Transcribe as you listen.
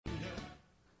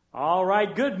All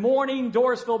right, good morning,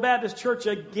 Dorrisville Baptist Church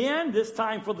again, this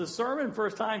time for the sermon,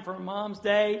 first time for Mom's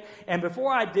Day. And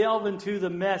before I delve into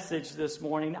the message this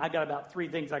morning, I got about three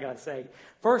things I got to say.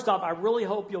 First off, I really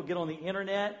hope you'll get on the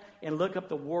internet and look up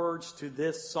the words to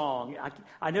this song.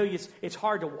 I know it's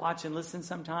hard to watch and listen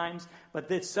sometimes, but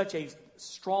it's such a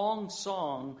strong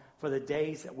song for the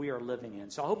days that we are living in.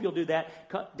 So I hope you'll do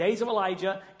that. Days of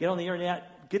Elijah, get on the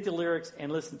internet, get the lyrics,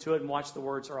 and listen to it and watch the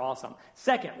words. Are awesome.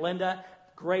 Second, Linda,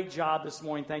 great job this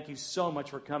morning. Thank you so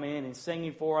much for coming in and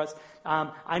singing for us.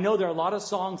 I know there are a lot of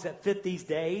songs that fit these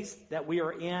days that we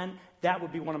are in. That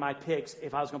would be one of my picks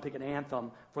if I was going to pick an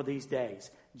anthem for these days.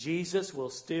 Jesus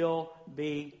will still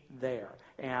be there.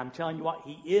 And I'm telling you what,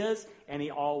 he is, and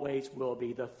he always will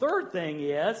be. The third thing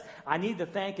is, I need to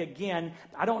thank again,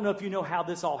 I don't know if you know how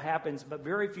this all happens, but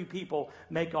very few people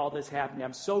make all this happen.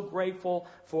 I'm so grateful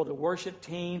for the worship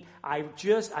team. I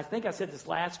think I said this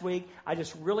last week, I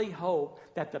just really hope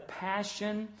that the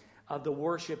passion of the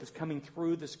worship is coming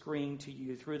through the screen to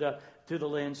you, through the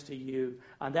lens to you.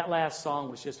 That last song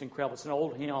was just incredible. It's an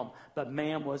old hymn, but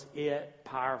man, was it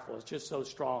powerful. It's just so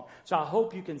strong. So I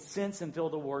hope you can sense and feel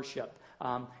the worship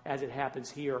as it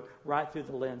happens here, right through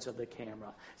the lens of the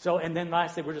camera. So, and then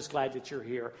lastly, we're just glad that you're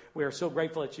here. We are so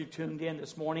grateful that you tuned in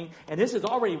this morning. And this is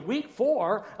already week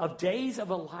 4 of Days of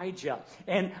Elijah.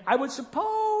 And I would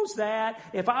suppose that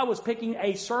if I was picking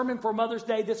a sermon for Mother's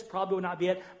Day, this probably would not be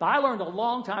it. But I learned a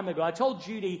long time ago. I told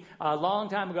Judy a long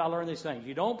time ago, I learned these things.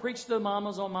 You don't preach to the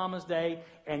mamas on Mama's Day,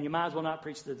 and you might as well not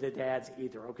preach to the dads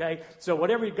either, okay? So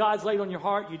whatever God's laid on your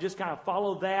heart, you just kind of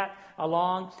follow that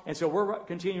along. And so we're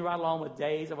continuing right along with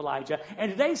Days of Elijah.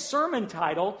 And today's sermon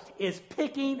title is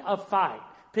Picking a Fight.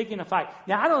 Picking a Fight.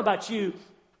 Now, I don't know about you,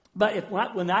 but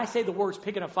when I say the words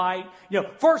picking a fight,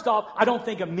 first off, I don't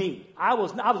think of me. I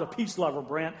was a peace lover,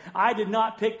 Brent. I did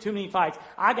not pick too many fights.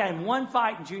 I got in one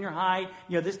fight in junior high.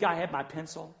 This guy had my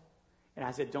pencil. And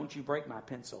I said, don't you break my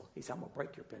pencil. He said, I'm going to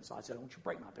break your pencil. I said, don't you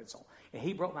break my pencil. And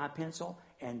he broke my pencil,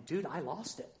 and dude, I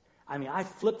lost it. I mean, I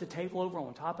flipped the table over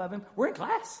on top of him. We're in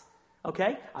class,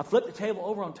 okay? I flipped the table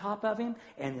over on top of him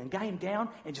and then got him down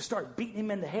and just started beating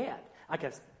him in the head. I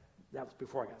guess that was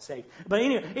before I got saved. But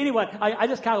anyway, I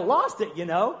just kind of lost it,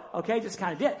 okay? Just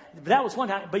kind of did. But that was one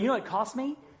time. But you know what it cost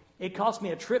me? It cost me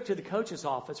a trip to the coach's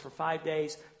office for 5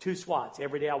 days, 2 SWATs.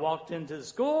 Every day I walked into the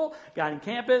school, got in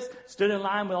campus, stood in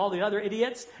line with all the other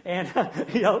idiots, and,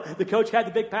 the coach had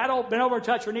the big paddle, bent over and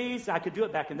touched her knees. I could do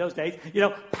it back in those days.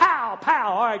 Pow,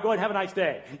 pow, all right, go ahead and have a nice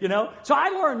day, So I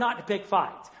learned not to pick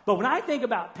fights. But when I think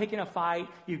about picking a fight,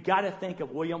 you've got to think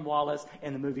of William Wallace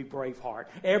and the movie Braveheart.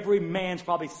 Every man's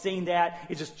probably seen that.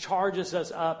 It just charges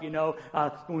us up,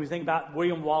 when we think about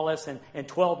William Wallace and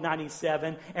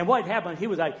 1297. And what happened, he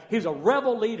was a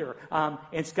rebel leader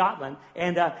in Scotland.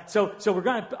 And so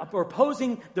we're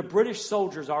opposing the British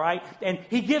soldiers, all right? And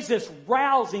he gives this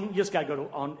rousing, you just got to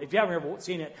go if you haven't ever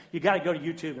seen it, you got to go to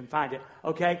YouTube and find it,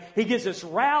 okay? He gives this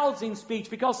rousing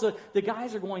speech because the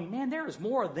guys are going, man, there is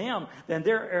more of them than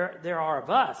there are of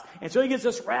us. And so he gives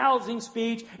this rousing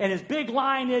speech, and his big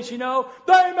line is, they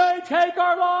may take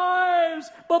our lives,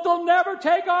 but they'll never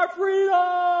take our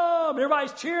freedom.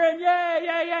 Everybody's cheering, yay,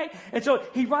 yay, yay. And so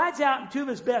he rides out, and 2 of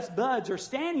his best buds are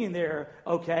standing there,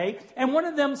 okay? And one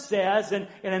of them says, in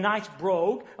a nice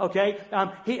brogue, okay,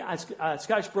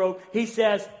 Scottish brogue, he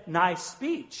says, nice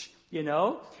speech,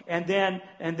 And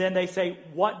then they say,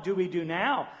 what do we do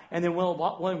now? And then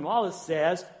William Wallace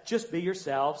says, just be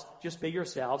yourselves, just be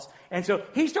yourselves. And so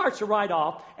he starts to ride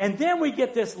off, and then we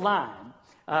get this line.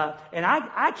 And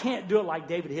I can't do it like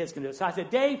David His can do it. So I said,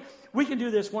 Dave, we can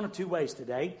do this one of 2 ways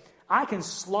today. I can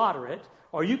slaughter it,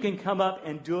 or you can come up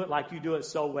and do it like you do it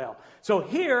so well. So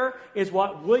here is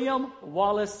what William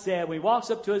Wallace said when he walks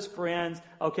up to his friends,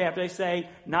 okay, after they say,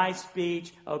 nice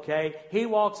speech, okay, he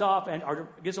walks off or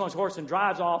gets on his horse and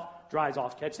drives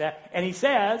off, catch that, and he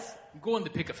says, I'm going to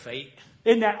pick a fight.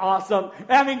 Isn't that awesome?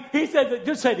 I mean, he said that,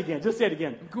 just say it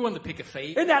again. I'm going to pick a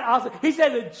fight. Isn't that awesome? He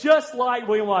said it just like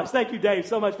William Wallace. Thank you, Dave,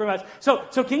 so much, very much. So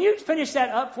can you finish that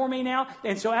up for me now?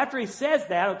 And so after he says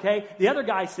that, okay, the other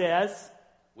guy says,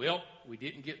 well, we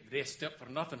didn't get dressed up for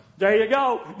nothing. There you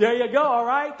go. All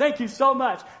right. Thank you so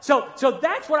much. So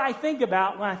that's what I think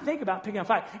about when I think about picking a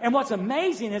fight. And what's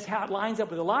amazing is how it lines up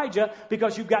with Elijah,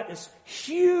 because you've got this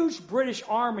huge British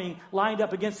army lined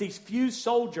up against these few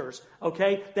soldiers,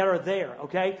 okay, that are there,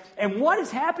 okay? And what is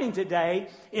happening today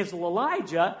is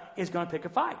Elijah is going to pick a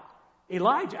fight.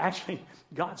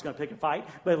 God's going to pick a fight,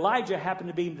 but Elijah happened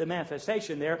to be the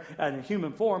manifestation there in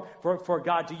human form for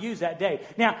God to use that day.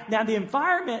 Now the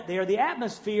environment there, the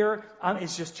atmosphere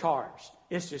is just charged.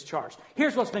 It's just charged.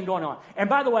 Here's what's been going on. And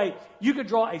by the way, you could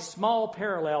draw a small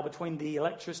parallel between the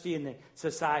electricity and the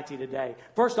society today.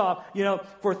 First off,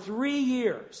 for 3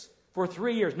 years,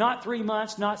 not 3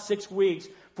 months, not 6 weeks,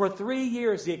 for 3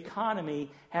 years, the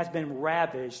economy has been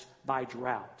ravaged by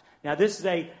drought. Now, this is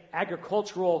a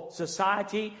agricultural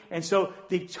society, and so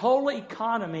the total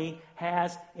economy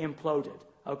has imploded,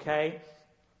 okay?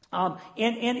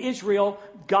 In Israel,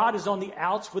 God is on the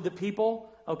outs with the people.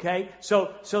 Okay,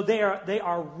 so they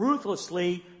are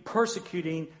ruthlessly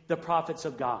persecuting the prophets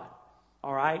of God.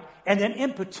 All right, and then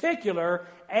in particular,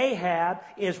 Ahab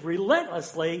is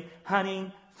relentlessly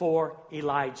hunting for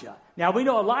Elijah. Now we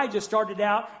know Elijah started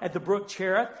out at the brook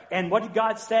Cherith, and what did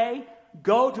God say?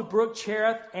 Go to brook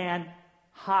Cherith and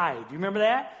hide. Do you remember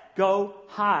that? Go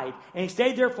hide. And he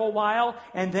stayed there for a while,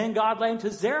 and then God led him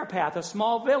to Zarephath, a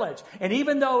small village. And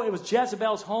even though it was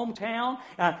Jezebel's hometown,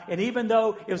 and even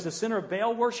though it was the center of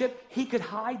Baal worship, he could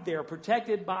hide there,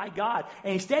 protected by God.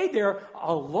 And he stayed there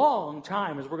a long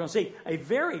time, as we're going to see. A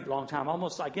very long time,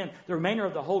 almost like in the remainder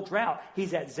of the whole drought,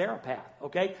 he's at Zarephath.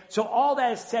 Okay? So all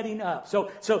that is setting up. So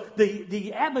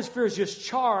the atmosphere is just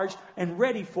charged and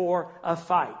ready for a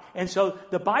fight. And so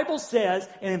the Bible says,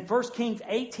 and in 1 Kings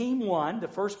 18:1, the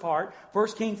first part, 1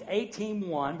 Kings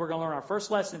 18:1, we're going to learn our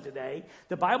first lesson today.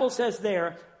 The Bible says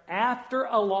there, after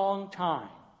a long time,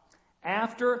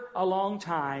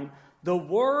 the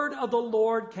word of the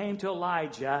Lord came to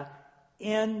Elijah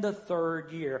in the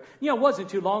 3rd year. It wasn't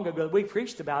too long ago that we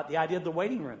preached about the idea of the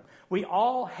waiting room. We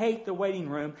all hate the waiting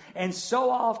room, and so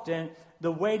often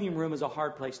the waiting room is a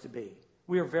hard place to be.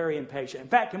 We are very impatient. In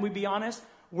fact, can we be honest?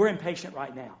 We're impatient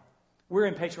right now. We're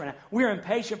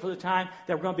impatient for the time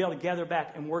that we're going to be able to gather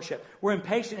back and worship. We're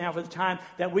impatient now for the time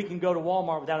that we can go to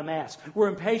Walmart without a mask. We're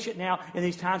impatient now in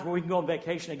these times where we can go on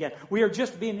vacation again. We are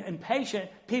just being impatient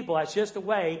people. That's just the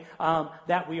way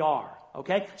that we are.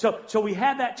 Okay? So we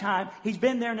have that time. He's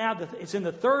been there now. It's in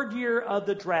the 3rd year of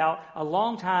the drought, a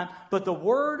long time. But the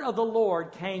word of the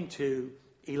Lord came to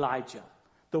Elijah.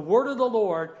 The word of the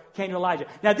Lord came to Elijah.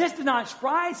 Now, this did not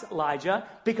surprise Elijah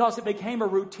because it became a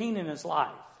routine in his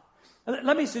life.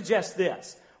 Let me suggest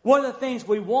this. One of the things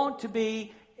we want to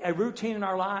be a routine in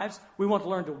our lives, we want to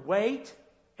learn to wait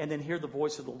and then hear the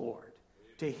voice of the Lord.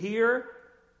 To hear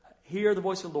the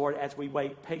voice of the Lord as we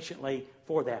wait patiently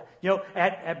for that.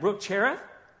 At brook Cherith,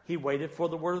 he waited for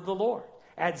the word of the Lord.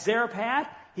 At Zarephath,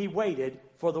 he waited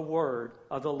for the word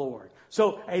of the Lord.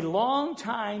 So a long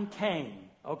time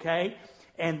came, okay?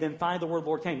 And then finally the word of the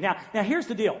Lord came. Now here's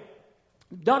the deal.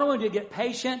 Not only do you get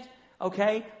patient,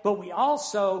 okay, but we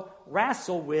also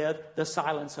wrestle with the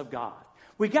silence of God.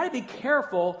 We've got to be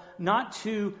careful not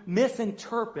to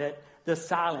misinterpret the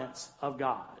silence of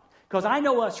God. Because I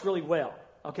know us really well,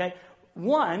 okay?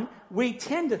 One, we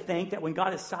tend to think that when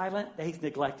God is silent, that he's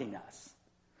neglecting us.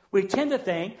 We tend to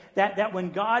think that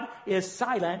when God is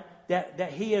silent,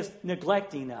 that he is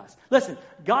neglecting us. Listen,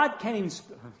 God can't even...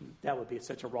 That would be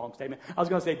such a wrong statement. I was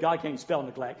going to say God can't even spell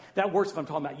neglect. That works if I'm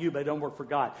talking about you, but it don't work for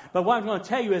God. But what I'm going to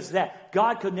tell you is that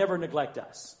God could never neglect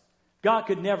us. God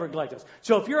could never neglect us.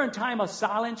 So if you're in time of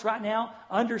silence right now,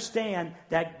 understand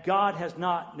that God has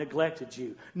not neglected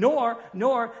you.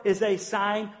 Nor is a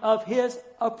sign of his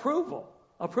approval.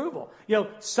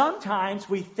 Sometimes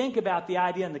we think about the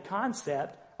idea and the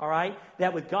concept, all right,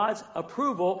 that with God's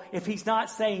approval, if he's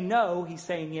not saying no, he's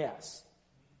saying yes.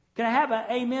 Can I have an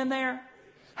amen there?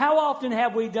 How often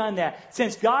have we done that?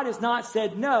 Since God has not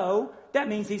said no, that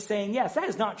means he's saying yes. That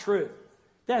is not true.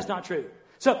 That is not true.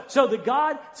 So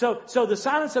the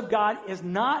silence of God is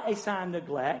not a sign of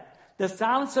neglect. The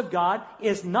silence of God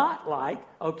is not like,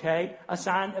 okay, a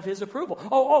sign of his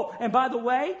approval. And by the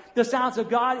way, the silence of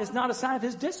God is not a sign of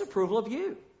his disapproval of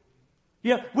you.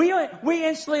 We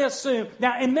instantly assume.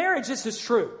 Now, in marriage, this is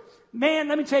true. Man,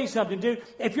 let me tell you something, dude.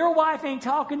 If your wife ain't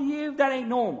talking to you, that ain't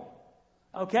normal.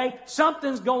 Okay?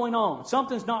 Something's going on.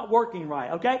 Something's not working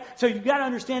right. Okay? So you've got to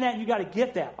understand that and you've got to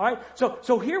get that. All right?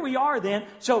 So here we are then.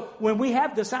 So when we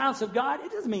have the silence of God,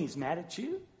 it doesn't mean he's mad at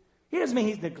you. It doesn't mean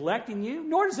he's neglecting you.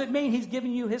 Nor does it mean he's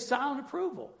giving you his silent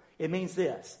approval. It means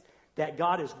this, that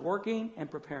God is working and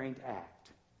preparing to act.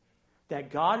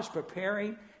 That God is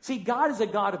preparing. See, God is a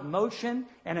God of motion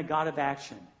and a God of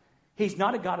action. He's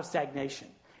not a God of stagnation.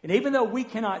 And even though we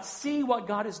cannot see what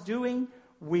God is doing,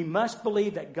 we must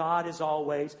believe that God is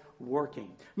always working.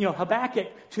 Habakkuk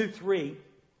 2:3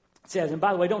 says, and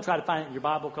by the way, don't try to find it in your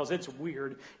Bible because it's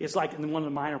weird. It's like in one of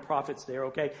the minor prophets there,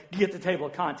 okay? Get the table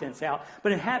of contents out.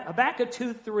 But in Habakkuk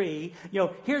 2:3,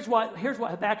 here's what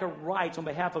Habakkuk writes on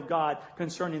behalf of God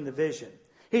concerning the vision.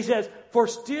 He says, for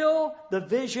still the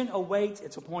vision awaits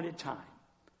its appointed time.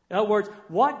 In other words,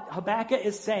 what Habakkuk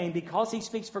is saying, because he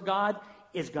speaks for God,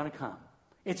 is going to come.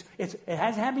 It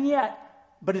hasn't happened yet,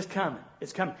 but it's coming.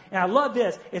 It's coming. And I love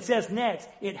this. It says next,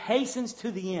 it hastens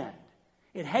to the end.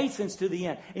 It hastens to the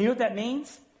end. And you know what that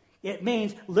means? It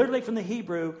means, literally from the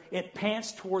Hebrew, it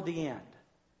pants toward the end.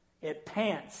 It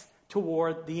pants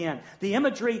toward the end. The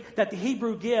imagery that the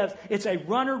Hebrew gives, it's a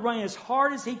runner running as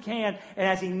hard as he can, and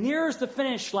as he nears the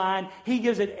finish line, he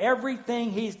gives it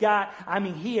everything he's got. I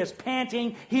mean, he is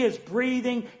panting, he is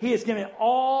breathing, he is giving it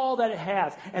all that it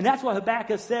has. And that's what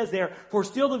Habakkuk says there. For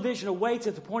still the vision awaits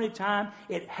at the appointed time.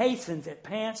 It hastens, it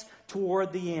pants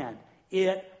toward the end.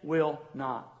 It will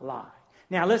not lie.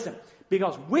 Now listen,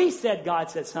 because we said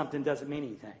God said something doesn't mean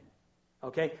anything.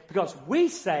 Okay? Because we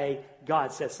say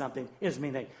God says something, it doesn't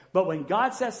mean anything. But when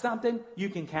God says something, you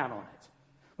can count on it.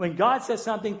 When God says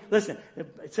something, listen,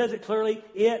 it says it clearly,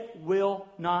 it will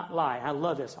not lie. I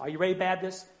love this. Are you ready,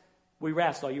 Baptists? We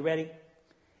wrestle. Are you ready?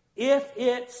 If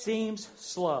it seems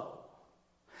slow.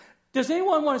 Does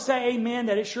anyone want to say amen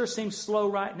that it sure seems slow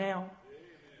right now?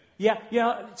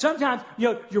 Yeah, sometimes,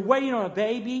 you're waiting on a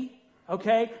baby,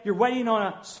 okay? You're waiting on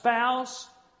a spouse.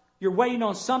 You're waiting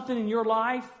on something in your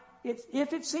life.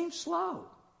 If it seems slow.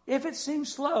 If it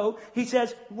seems slow, he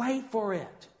says, wait for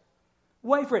it.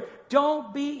 Wait for it.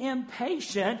 Don't be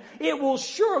impatient. It will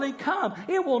surely come.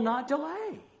 It will not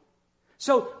delay.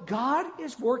 So God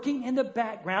is working in the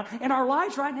background in our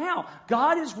lives right now.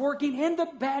 God is working in the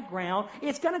background.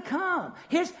 It's going to come.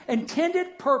 His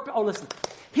intended purpose. Oh, listen.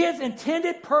 His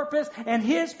intended purpose and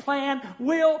His plan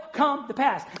will come to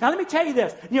pass. Now, let me tell you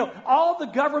this. All the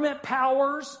government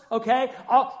powers, okay,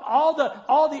 all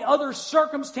the other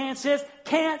circumstances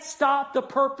can't stop the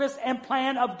purpose and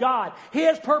plan of God.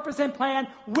 His purpose and plan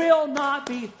will not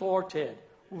be thwarted.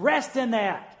 Rest in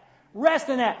that. Rest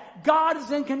in that. God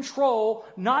is in control,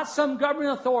 not some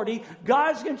government authority.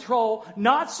 God is in control,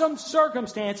 not some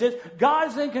circumstances. God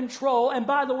is in control. And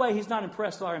by the way, He's not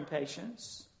impressed with our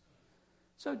impatience.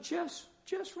 So just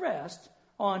rest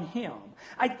on Him.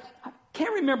 I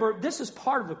can't remember. This is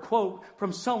part of a quote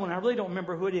from someone. I really don't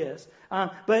remember who it is.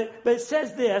 But it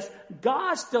says this: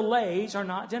 God's delays are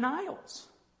not denials.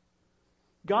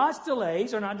 God's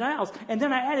delays are not denials. And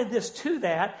then I added this to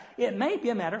that. It may be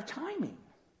a matter of timing.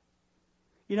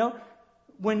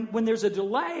 When there's a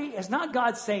delay, it's not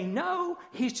God saying no.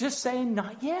 He's just saying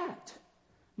not yet.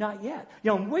 Not yet.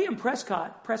 William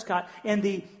Prescott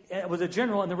was a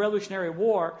general in the Revolutionary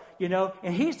War,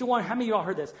 and he's the one, how many of y'all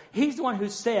heard this? He's the one who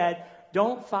said,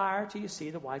 don't fire till you see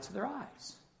the whites of their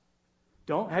eyes.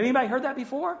 Have anybody heard that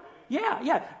before?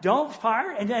 Yeah. Don't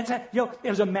fire. And it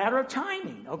was a matter of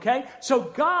timing, okay? So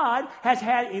God has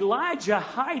had Elijah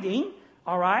hiding,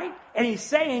 all right? And He's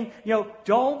saying,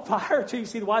 don't fire till you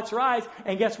see the whites of their eyes.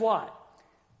 And guess what?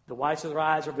 The whites of their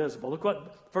eyes are visible. Look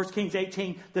what 1 Kings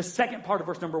 18, the second part of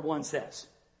verse number 1 says.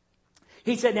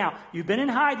 He said, now, you've been in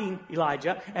hiding,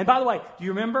 Elijah. And by the way, do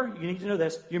you remember? You need to know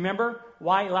this. You remember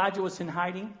why Elijah was in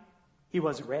hiding? He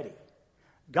wasn't ready.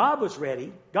 God was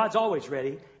ready. God's always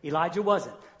ready. Elijah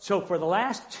wasn't. So for the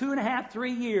last 2.5,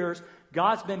 3 years,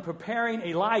 God's been preparing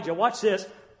Elijah, watch this,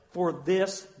 for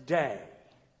this day.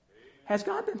 Has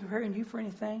God been preparing you for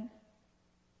anything?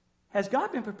 Has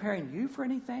God been preparing you for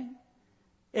anything?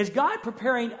 Is God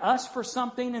preparing us for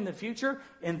something in the future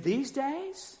in these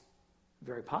days?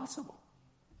 Very possible.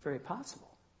 Very possible.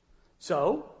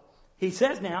 So, He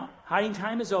says now, hiding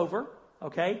time is over.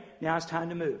 Okay, now it's time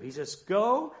to move. He says,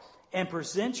 go and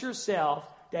present yourself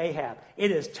to Ahab.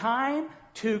 It is time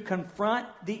to confront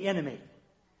the enemy.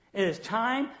 It is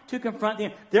time to confront the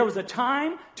enemy. There was a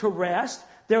time to rest.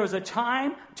 There was a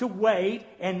time to wait,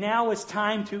 and now it's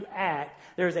time to act.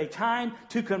 There's a time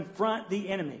to confront the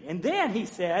enemy. And then He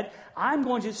said, I'm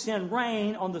going to send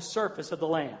rain on the surface of the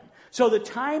land. So the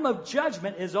time of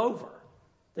judgment is over.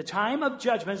 The time of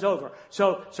judgment is over.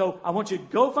 So I want you to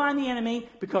go find the enemy,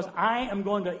 because I am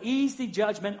going to ease the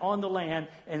judgment on the land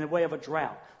in the way of a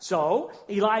drought. So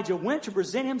Elijah went to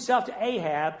present himself to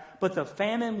Ahab, but the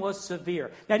famine was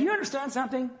severe. Now, do you understand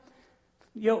something?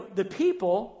 The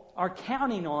people are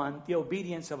counting on the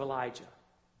obedience of Elijah.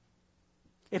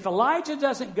 If Elijah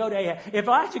doesn't go to Ahab, if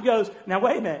Elijah goes, now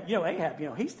wait a minute,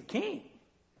 Ahab, he's the king.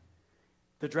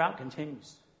 The drought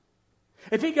continues.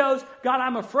 If he goes, God,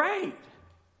 I'm afraid,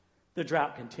 the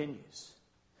drought continues.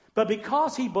 But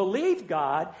because he believed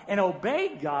God and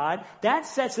obeyed God, that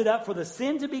sets it up for the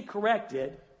sin to be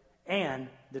corrected and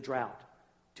the drought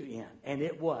to end. And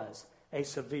it was a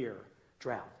severe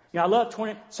drought. I love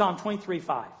Psalm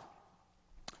 23:5.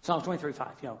 Psalm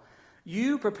 23:5.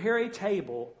 You prepare a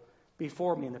table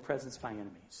before me in the presence of my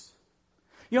enemies.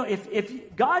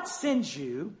 If God sends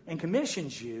you and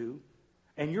commissions you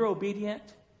and you're obedient,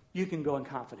 you can go in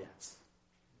confidence.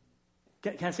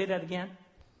 Can I say that again?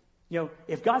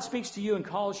 if God speaks to you and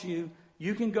calls you,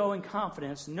 you can go in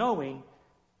confidence knowing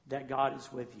that God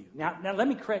is with you. Now let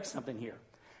me correct something here.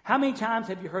 How many times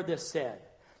have you heard this said?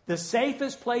 The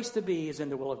safest place to be is in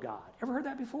the will of God. Ever heard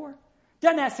that before?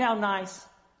 Doesn't that sound nice?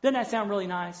 Doesn't that sound really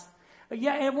nice?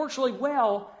 Yeah, it works really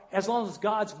well as long as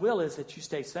God's will is that you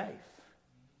stay safe.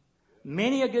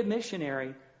 Many a good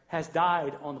missionary has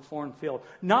died on the foreign field.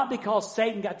 Not because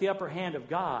Satan got the upper hand of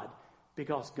God,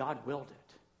 because God willed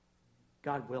it.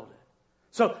 God willed it.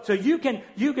 So you can,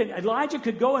 Elijah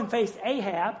could go and face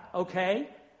Ahab, okay,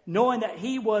 knowing that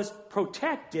he was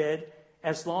protected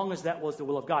as long as that was the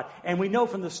will of God. And we know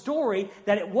from the story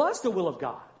that it was the will of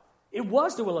God. It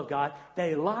was the will of God that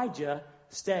Elijah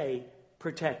stay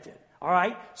protected. All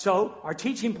right? So our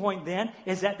teaching point then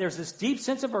is that there's this deep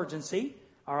sense of urgency.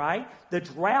 All right? The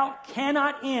drought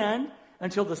cannot end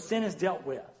until the sin is dealt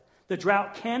with. The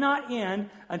drought cannot end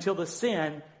until the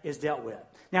sin is dealt with.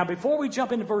 Now, before we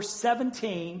jump into verse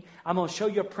 17, I'm going to show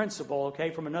you a principle,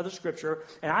 okay, from another scripture,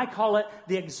 and I call it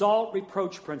the exalt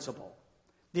reproach principle.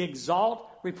 The exalt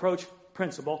reproach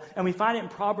principle, and we find it in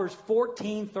Proverbs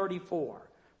 14:34.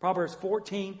 Proverbs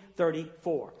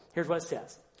 14:34. Here's what it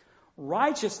says.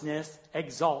 Righteousness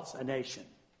exalts a nation.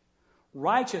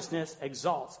 Righteousness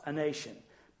exalts a nation.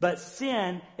 But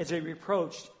sin is a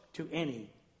reproach to any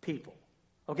people.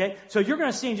 Okay? So you're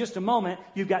going to see in just a moment,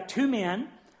 you've got two men.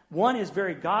 One is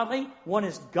very godly. One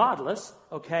is godless.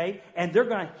 Okay? And they're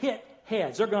going to hit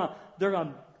heads. They're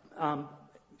going to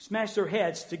smash their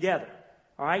heads together.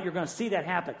 All right? You're going to see that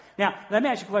happen. Now, let me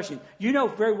ask you a question. You know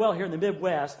very well here in the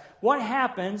Midwest, what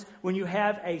happens when you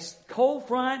have a cold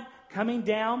front coming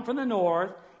down from the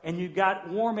north and you've got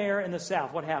warm air in the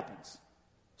south? What happens?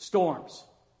 Storms.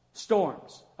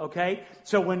 Storms. Okay?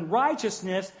 So when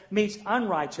righteousness meets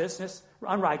unrighteous,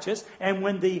 and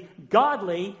when the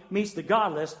godly meets the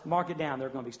godless, mark it down, there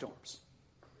are going to be storms.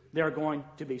 There are going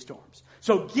to be storms.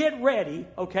 So get ready,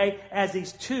 okay, as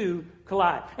these two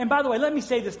collide. And by the way, let me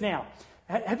say this now.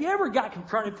 Have you ever got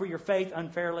confronted for your faith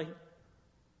unfairly?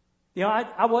 You know,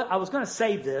 I was going to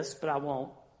save this, but I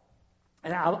won't.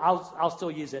 And I'll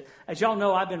still use it. As y'all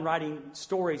know, I've been writing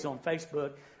stories on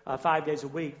Facebook 5 days a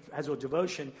week as a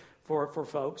devotion for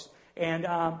folks. And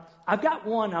I've got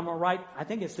one I'm going to write, I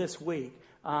think it's this week.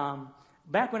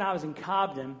 Back when I was in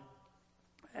Cobden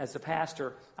as a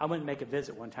pastor, I went and make a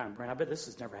visit one time, Brent. I bet this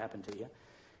has never happened to you.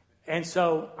 And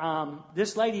so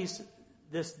this lady's,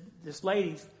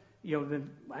 you know,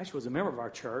 actually was a member of our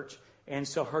church. And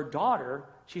so her daughter,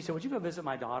 she said, would you go visit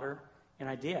my daughter? And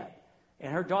I did.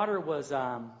 And her daughter was,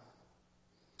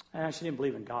 she didn't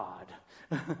believe in God.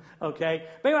 Okay.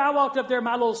 But anyway, I walked up there,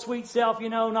 my little sweet self, you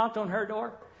know, knocked on her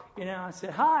door. You know, I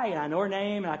said, hi. And I know her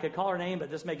name, and I could call her name, but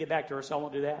this may get back to her, so I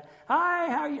won't do that. Hi,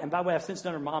 how are you? And by the way, I've since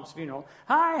done her mom's funeral.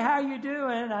 Hi, how are you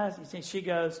doing? And she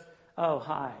goes, oh,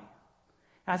 hi.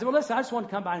 And I said, well, listen, I just want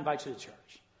to come by and invite you to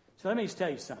church. So let me just tell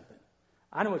you something.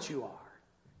 I know what you are.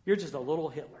 You're just a little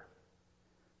Hitler.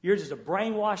 You're just a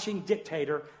brainwashing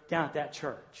dictator down at that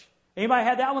church. Anybody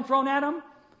had that one thrown at them?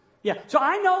 Yeah. So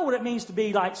I know what it means to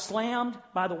be like slammed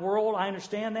by the world. I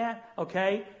understand that.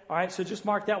 Okay. All right. So just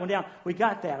mark that one down. We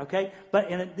got that. Okay.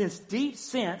 But in this deep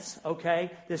sense,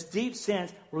 okay,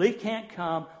 relief can't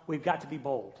come. We've got to be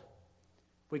bold.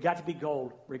 We've got to be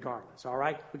bold regardless. All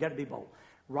right. We've got to be bold.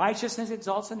 Righteousness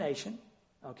exalts a nation.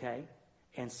 Okay.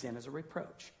 And sin is a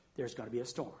reproach. There's going to be a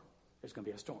storm. There's going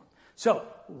to be a storm. So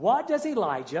what does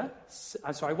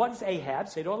Ahab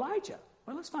say to Elijah?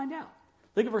 Well, let's find out.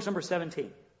 Look at verse number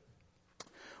 17.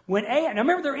 When Ahab, now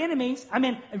remember, they're enemies.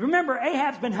 Remember,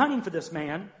 Ahab's been hunting for this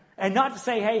man, and not to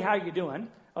say, hey, how you doing?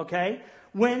 Okay?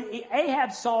 When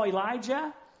Ahab saw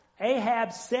Elijah,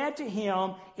 Ahab said to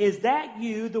him, is that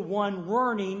you, the one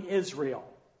ruining Israel?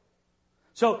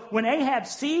 So when Ahab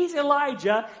sees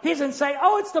Elijah, he doesn't say,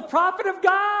 oh, it's the prophet of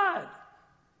God.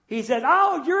 He says,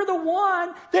 oh, you're the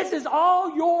one. This is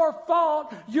all your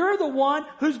fault. You're the one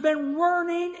who's been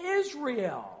ruining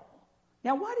Israel.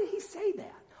 Now, why did he say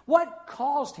that? What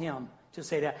caused him to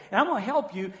say that? And I'm going to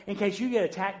help you in case you get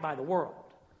attacked by the world.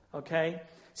 Okay?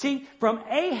 See, from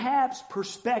Ahab's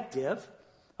perspective,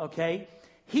 okay,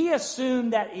 he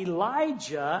assumed that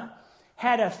Elijah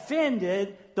had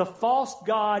offended the false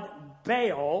god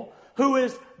Baal, who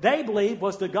is, they believe,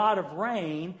 was the god of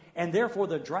rain, and therefore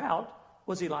the drought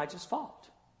was Elijah's fault.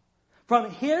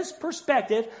 From his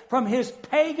perspective, from his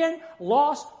pagan,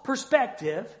 lost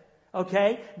perspective,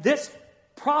 okay, this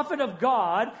prophet of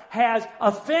God has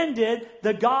offended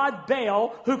the god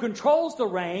Baal, who controls the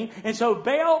rain, and so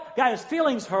Baal got his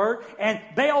feelings hurt, and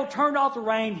Baal turned off the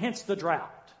rain, hence the drought.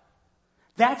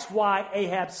 That's why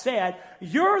Ahab said,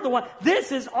 you're the one,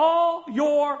 this is all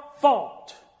your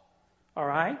fault. All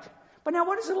right? But now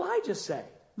what does Elijah say?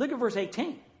 Look at verse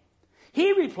 18.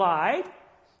 He replied,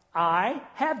 I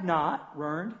have not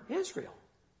ruined Israel.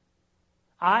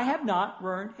 I have not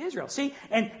ruined Israel. See,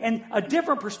 and a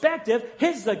different perspective.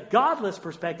 His is a godless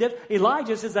perspective.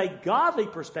 Elijah's is a godly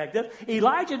perspective.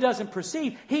 Elijah doesn't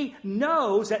perceive. He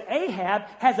knows that Ahab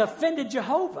has offended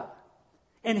Jehovah.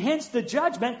 And hence the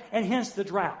judgment and hence the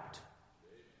drought.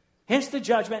 Hence the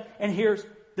judgment and here's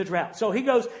the drought. So he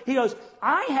goes,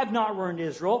 I have not ruined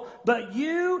Israel, but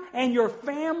you and your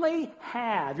family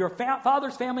have. Your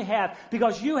father's family have,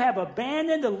 because you have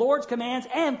abandoned the Lord's commands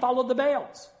and followed the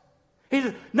Baals. He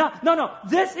says, no,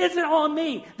 this isn't on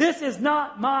me. This is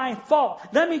not my fault.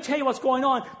 Let me tell you what's going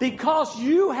on. Because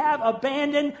you have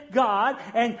abandoned God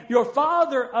and your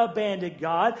father abandoned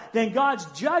God, then God's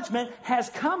judgment has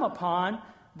come upon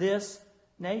this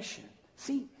nation.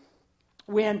 See,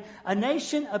 when a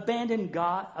nation abandons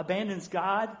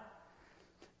God,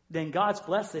 then God's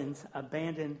blessings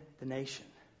abandon the nation.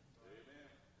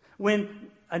 When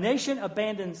a nation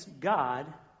abandons God,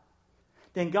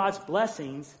 then God's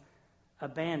blessings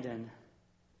abandon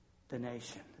the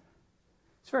nation.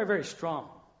 It's very, very strong.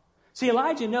 See,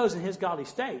 Elijah knows in his godly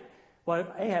state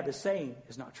what Ahab is saying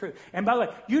is not true. And by the way,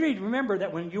 you need to remember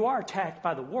that when you are attacked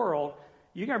by the world,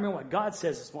 you got to remember what God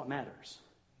says is what matters.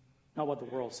 Not what the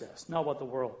world says. Not what the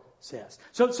world says.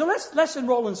 So let's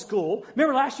enroll in school.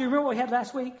 Remember what we had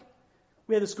last week?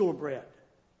 We had the school of bread.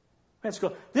 We had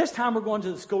school. This time we're going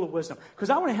to the school of wisdom.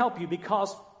 Because I want to help you,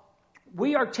 because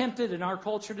we are tempted in our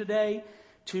culture today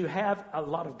to have a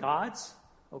lot of gods,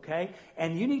 okay?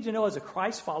 And you need to know as a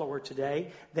Christ follower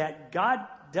today that God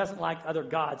doesn't like other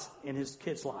gods in his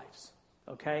kids' lives,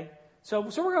 okay? So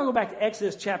we're going to go back to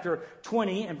Exodus chapter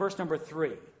 20 and verse number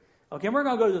 3. Okay, and we're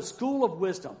going to go to the school of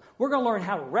wisdom. We're going to learn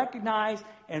how to recognize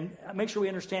and make sure we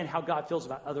understand how God feels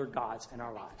about other gods in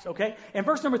our lives, okay? In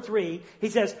verse number 3, he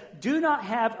says, do not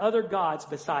have other gods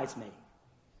besides me.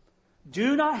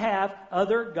 Do not have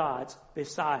other gods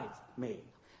besides me.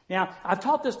 Now, I've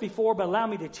taught this before, but allow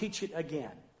me to teach it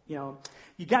again. You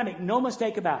got to make no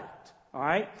mistake about it, all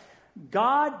right?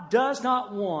 God does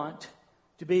not want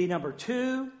to be number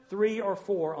 2, 3, or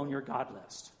 4 on your God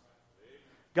list.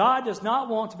 God does not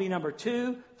want to be number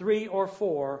 2, 3, or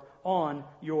 4 on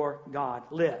your God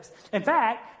list. In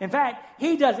fact,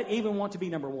 he doesn't even want to be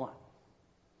number 1.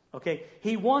 Okay?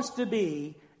 He wants to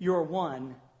be your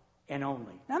one and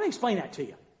only. Now, let me explain that to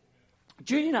you.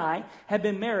 Judy and I have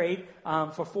been married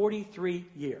for 43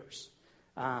 years.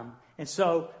 And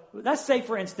so let's say,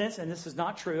 for instance, and this is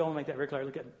not true. I want to make that very clear.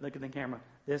 Look at the camera.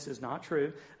 This is not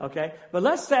true. Okay? But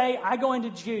let's say I go into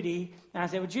Judy and I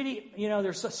say, well, Judy,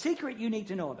 there's a secret you need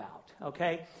to know about.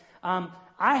 Okay?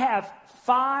 I have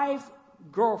 5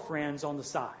 girlfriends on the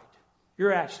side.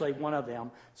 You're actually one of them.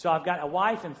 So I've got a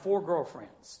wife and 4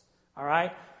 girlfriends. All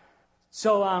right?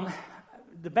 So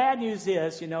the bad news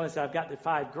is, is I've got the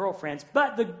 5 girlfriends.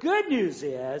 But the good news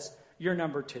is you're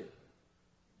number 2.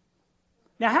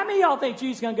 Now, how many of y'all think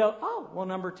Judy's going to go, oh, well,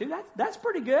 number 2, that's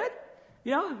pretty good.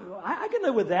 I can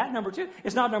live with that, number 2.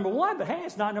 It's not number 1, but hey,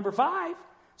 it's not number 5.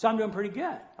 So I'm doing pretty good.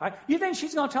 All right? You think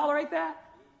she's going to tolerate that?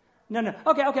 No.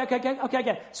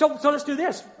 Okay. So let's do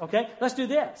this, okay? Let's do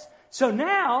this. So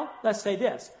now, let's say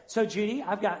this. So, Judy,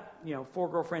 I've got, 4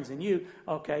 girlfriends and you,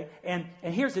 okay? And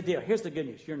here's the deal. Here's the good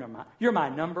news. You're my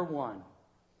number 1.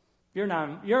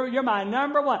 You're my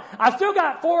number 1. I've still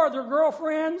got 4 other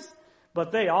girlfriends,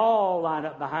 but they all line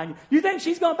up behind you. You think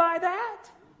she's going to buy that?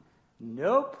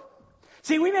 Nope.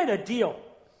 See, we made a deal.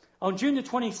 On June the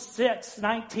 26th,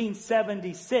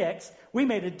 1976, we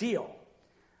made a deal.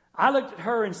 I looked at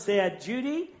her and said,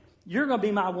 Judy, you're going to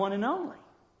be my one and only.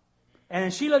 And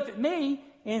then she looked at me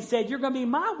and said, you're going to be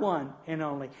my one and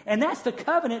only. And that's the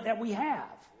covenant that we have.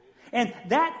 And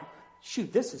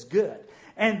this is good.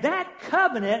 And that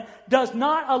covenant does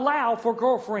not allow for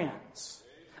girlfriends.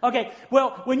 Okay,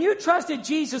 well, when you trusted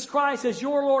Jesus Christ as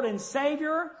your Lord and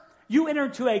Savior, you entered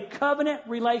into a covenant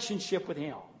relationship with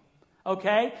Him.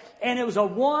 Okay? And it was a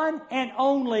one and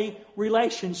only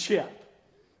relationship.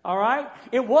 All right?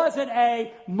 It wasn't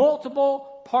a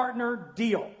multiple partner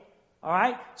deal. All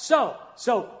right? So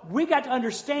we got to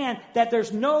understand that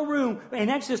there's no room. In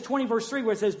Exodus 20 verse 3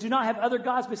 where it says, do not have other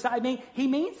gods beside me. He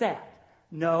means that.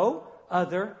 No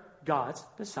other gods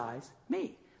besides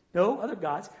me. No other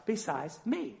gods besides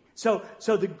me. So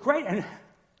the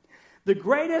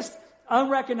greatest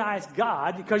unrecognized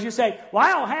God, because you say, well, I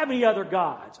don't have any other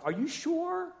gods. Are you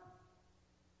sure?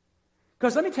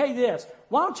 Because let me tell you this.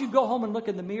 Why don't you go home and look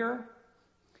in the mirror,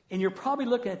 and you're probably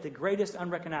looking at the greatest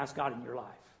unrecognized God in your life.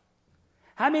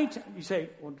 How many you say,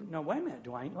 well, no, wait a minute,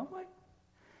 Dwayne. Oh, wait.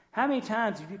 How many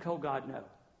times have you told God no?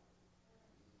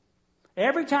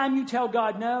 Every time you tell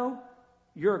God no,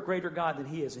 you're a greater God than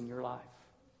He is in your life.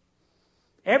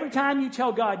 Every time you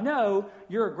tell God no,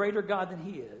 you're a greater God than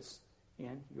He is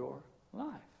in your life.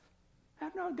 I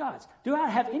have no other gods. Do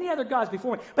not have any other gods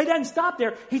before me. But He doesn't stop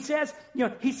there. He says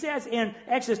in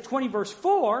Exodus 20 verse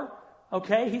 4,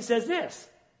 okay, He says this,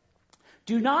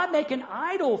 do not make an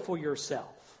idol for yourself,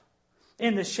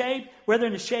 whether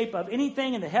in the shape of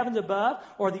anything in the heavens above,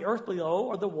 or the earth below,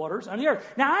 or the waters on the earth.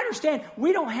 Now, I understand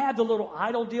we don't have the little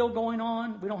idol deal going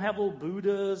on. We don't have little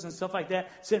Buddhas and stuff like that.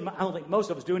 I don't think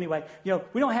most of us do anyway.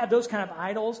 We don't have those kind of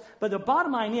idols. But the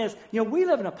bottom line is, we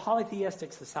live in a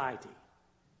polytheistic society.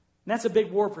 And that's a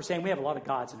big word for saying we have a lot of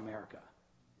gods in America.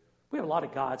 We have a lot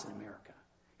of gods in America.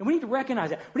 And we need to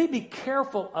recognize that. We need to be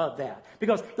careful of that.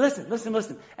 Because,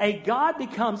 listen. A God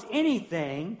becomes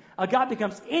anything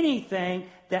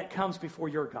that comes before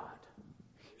your God.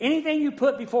 Anything you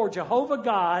put before Jehovah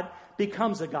God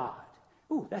becomes a God.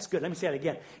 Ooh, that's good. Let me say that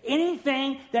again.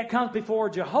 Anything that comes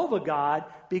before Jehovah God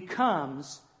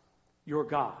becomes your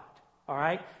God. All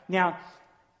right? Now,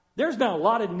 there's been a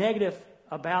lot of negative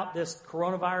about this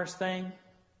coronavirus thing.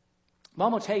 But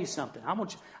I'm going to tell you something. I want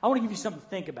to give you something to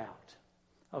think about.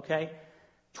 Okay?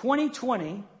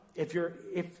 2020, if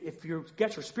you've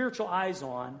got your spiritual eyes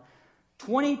on,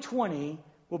 2020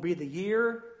 will be the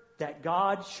year that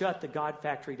God shut the God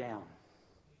factory down.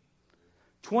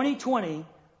 2020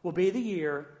 will be the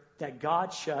year that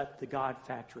God shut the God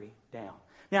factory down.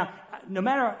 Now, no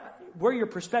matter where your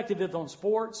perspective is on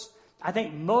sports, I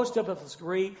think most of us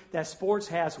agree that sports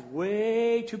has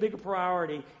way too big a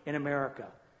priority in America.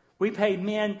 We pay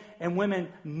men and women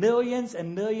millions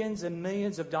and millions and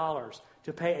millions of dollars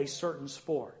to pay a certain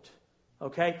sport.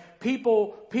 Okay?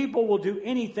 People will do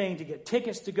anything to get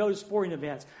tickets to go to sporting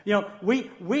events.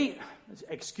 We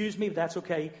excuse me, if that's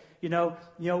okay.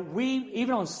 We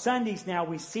even on Sundays now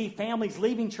we see families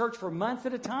leaving church for months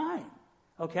at a time.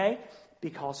 Okay?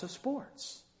 Because of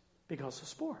sports. Because of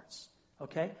sports.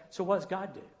 Okay? So what does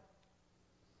God do?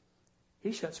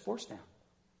 He shuts sports down.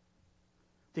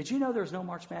 Did you know there's no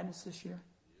March Madness this year?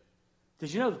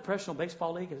 Did you know the Professional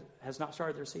Baseball League has not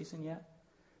started their season yet?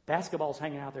 Basketball's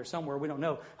hanging out there somewhere, we don't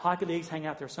know. Hockey league's hanging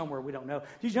out there somewhere, we don't know.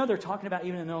 Did you know they're talking about,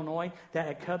 even in Illinois, that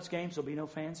at Cubs games there'll be no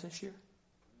fans this year?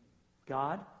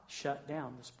 God shut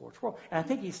down the sports world. And I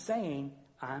think He's saying,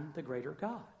 I'm the greater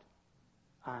God.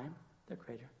 I'm the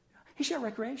greater God. He shut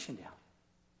recreation down.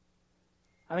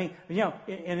 I mean,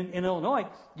 in Illinois,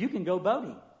 you can go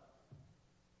boating.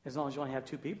 As long as you only have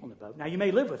 2 people in the boat. Now, you may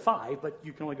live with 5, but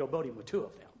you can only go boating with 2 of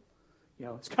them.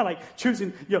 It's kind of like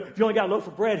choosing, if you only got a loaf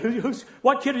of bread,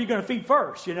 what kid are you going to feed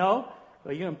first, Well,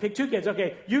 you're going to pick 2 kids.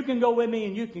 Okay, you can go with me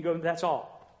and you can go, that's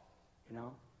all.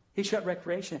 He shut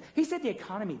recreation. He set the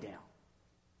economy down.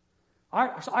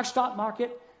 Our stock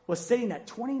market was sitting at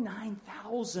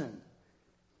 29,000.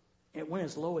 It went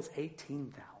as low as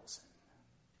 18,000.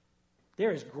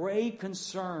 There is grave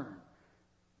concern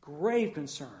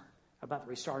about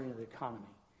the restarting of the economy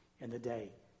in the day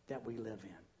that we live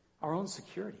in. Our own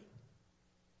security.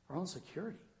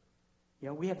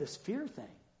 We have this fear thing.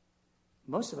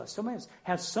 Most of us, some of us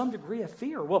have some degree of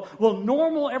fear. Will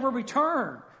normal ever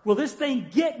return? Will this thing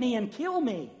get me and kill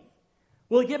me?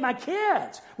 Will it get my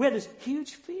kids? We have this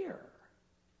huge fear.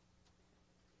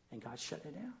 And God shut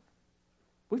it down.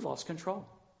 We've lost control.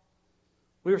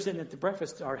 We were sitting at the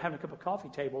breakfast or having a cup of coffee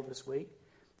table this week,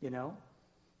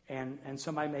 And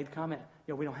somebody made the comment,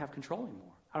 we don't have control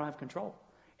anymore. I don't have control.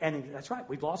 And that's right,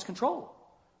 we've lost control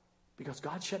because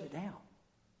God shut it down.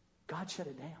 God shut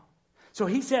it down. So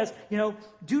He says,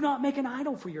 do not make an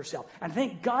idol for yourself. And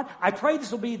thank God, I pray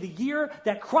this will be the year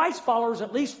that Christ followers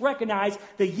at least recognize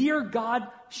the year God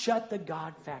shut the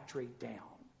God factory down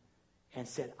and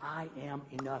said, I am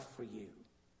enough for you.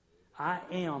 I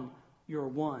am your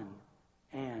one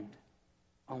and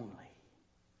only.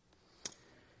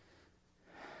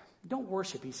 Don't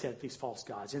worship, He said, these false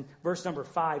gods. In verse number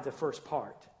 5, the first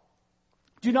part.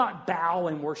 Do not bow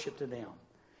and worship to them.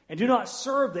 And do not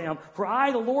serve them. For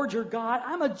I, the Lord your God,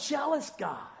 I'm a jealous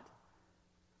God.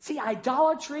 See,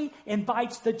 idolatry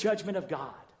invites the judgment of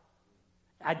God.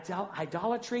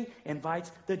 Idolatry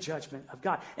invites the judgment of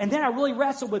God. And then I really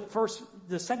wrestled with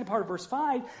the second part of verse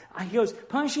 5. He goes,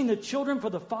 punishing the children for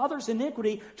the father's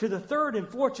iniquity to the 3rd and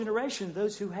 4th generation of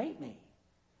those who hate me.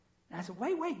 And I said,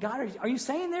 wait, God, are you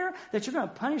saying there that you're going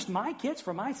to punish my kids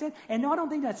for my sin? And no, I don't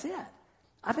think that's it.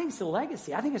 I think it's a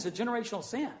legacy. I think it's a generational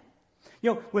sin.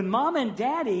 When mom and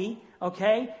daddy,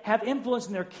 have influence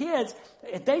in their kids,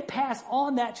 if they pass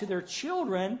on that to their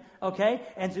children,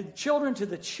 and to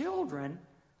the children,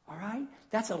 all right,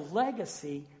 that's a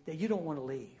legacy that you don't want to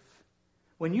leave.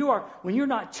 When you're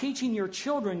not teaching your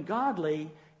children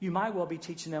godly, you might well be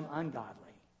teaching them ungodly.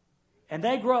 And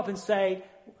they grow up and say,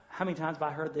 how many times have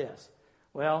I heard this?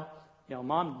 Well,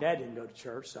 Mom and Dad didn't go to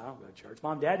church, so I don't go to church.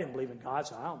 Mom and Dad didn't believe in God,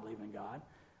 so I don't believe in God.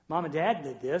 Mom and Dad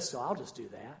did this, so I'll just do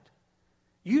that.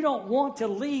 You don't want to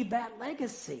leave that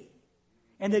legacy.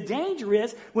 And the danger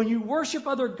is when you worship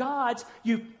other gods,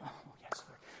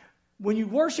 when you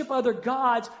worship other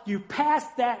gods, you pass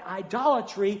that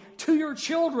idolatry to your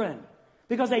children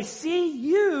because they see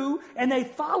you and they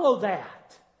follow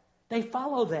that. They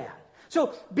follow that.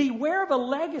 So beware of a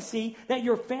legacy that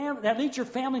that leads your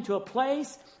family to a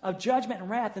place of judgment and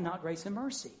wrath and not grace and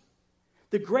mercy.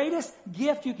 The greatest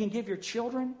gift you can give your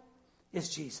children is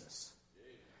Jesus.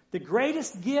 The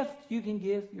greatest gift you can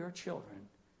give your children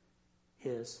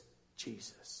is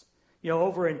Jesus.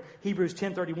 Over in Hebrews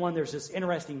 10:31, there's this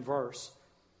interesting verse.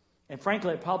 And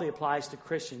frankly, it probably applies to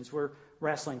Christians. We're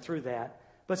wrestling through that.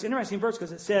 But it's an interesting verse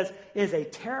because it says, it is a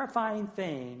terrifying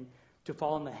thing to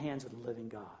fall in the hands of the living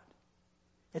God.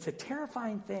 It's a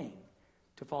terrifying thing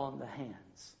to fall in the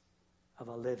hands of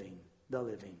the living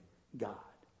God.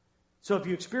 So if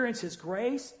you experience His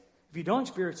grace, if you don't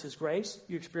experience His grace,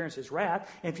 you experience His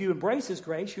wrath. And if you embrace His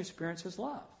grace, you experience His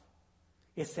love.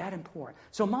 It's that important.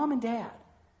 So Mom and Dad,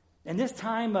 in this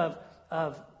time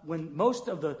of when most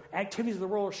of the activities of the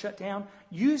world are shut down,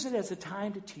 use it as a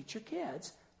time to teach your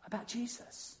kids about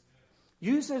Jesus.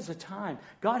 Use it as a time.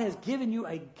 God has given you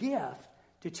a gift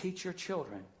to teach your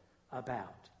children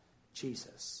about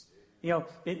Jesus.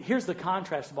 Here's the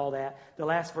contrast of all that. The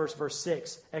last verse, verse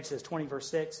 6, Exodus 20, verse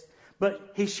 6.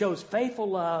 But He shows faithful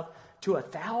love to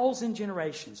 1,000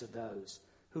 generations of those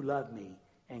who love me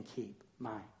and keep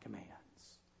my commands.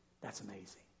 That's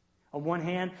amazing. On one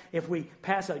hand, if we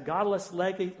pass a godless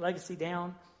legacy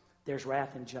down, there's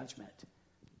wrath and judgment.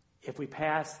 If we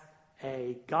pass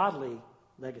a godly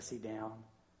legacy down,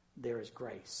 there is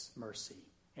grace, mercy,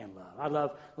 and love. I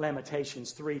love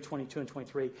Lamentations 3:22 and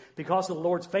 23. Because of the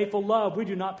Lord's faithful love, we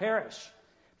do not perish.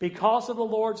 Because of the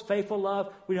Lord's faithful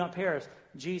love, we do not perish.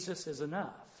 Jesus is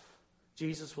enough.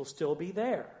 Jesus will still be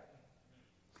there.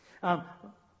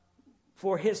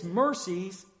 For His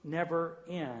mercies never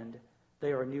end.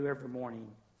 They are new every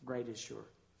morning. Great is your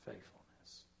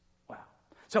faithfulness. Wow.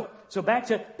 So back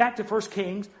to 1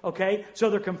 Kings, okay?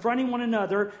 So they're confronting one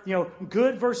another,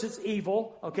 good versus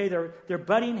evil, okay? They're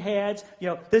butting heads.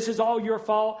 This is all your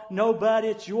fault. No, but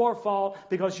it's your fault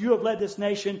because you have led this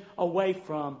nation away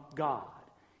from God.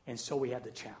 And so we have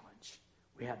the challenge.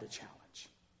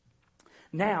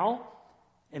 Now,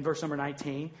 in verse number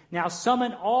 19, now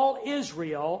summon all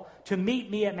Israel to meet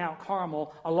me at Mount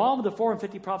Carmel, along with the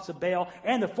 450 prophets of Baal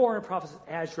and the 400 prophets of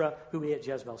Asherah who eat at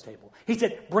Jezebel's table. He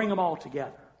said, bring them all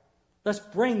together. Let's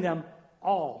bring them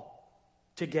all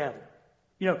together.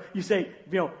 You say,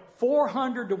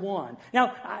 400 to 1.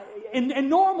 Now, in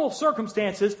normal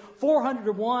circumstances, 400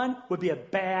 to 1 would be a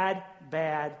bad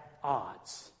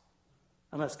odds,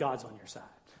 unless God's on your side.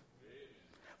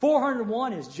 400 to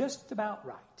 1 is just about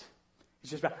right.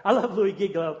 I love Louis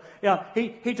Gigolo.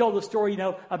 He told the story,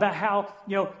 about how,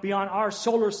 beyond our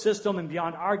solar system and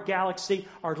beyond our galaxy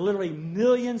are literally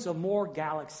millions of more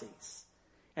galaxies.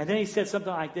 And then he said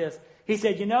something like this. He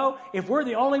said, if we're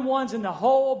the only ones in the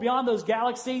whole beyond those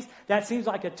galaxies, that seems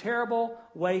like a terrible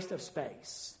waste of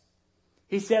space.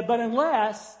 He said, but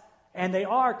unless, and they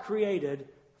are created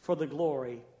for the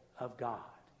glory of God.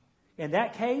 In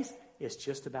that case, it's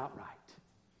just about right.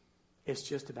 It's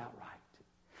just about right.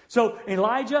 So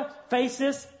Elijah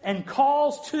faces and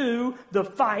calls to the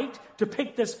fight, to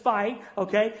pick this fight,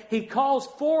 okay? He calls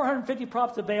 450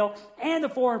 prophets of Baal and the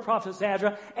 400 prophets of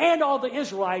Asherah and all the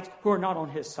Israelites who are not on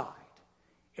his side.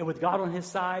 And with God on his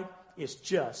side, it's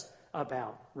just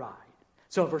about right.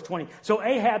 So verse 20. So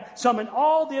Ahab summoned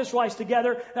all the Israelites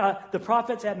together, the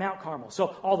prophets at Mount Carmel. So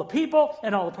all the people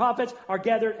and all the prophets are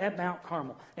gathered at Mount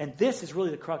Carmel. And this is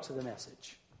really the crux of the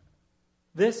message.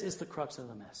 This is the crux of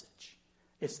the message.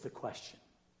 It's the question.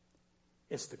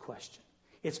 It's the question.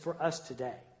 It's for us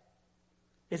today.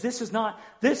 This is not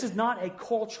a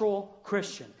cultural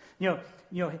Christian.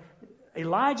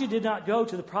 Elijah did not go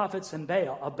to the prophets of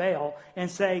Baal and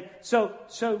say, so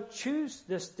choose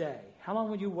this day. How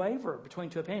long will you waver between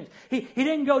two opinions? He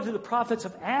didn't go to the prophets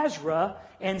of Asherah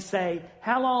and say,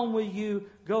 how long will you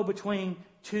go between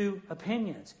two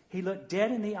opinions? He looked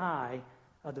dead in the eye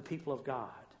of the people of God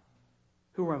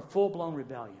who were in full-blown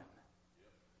rebellion.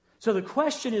 So the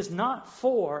question is not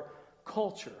for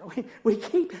culture. We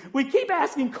keep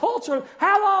asking culture,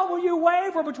 how long will you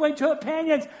waver between two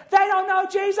opinions? They don't know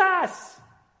Jesus.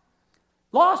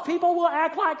 Lost people will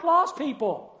act like lost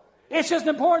people. It's just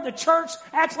important the church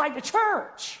acts like the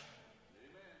church.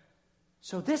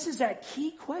 So this is that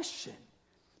key question.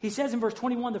 He says in verse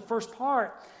 21, the first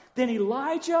part, then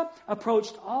Elijah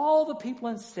approached all the people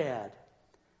and said,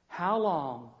 how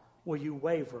long will you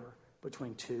waver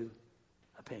between two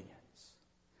opinions?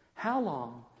 How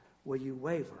long will you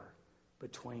waver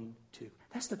between two?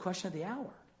 That's the question of the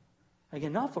hour.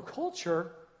 Again, not for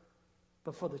culture,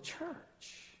 but for the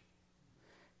church.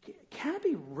 Can I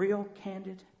be real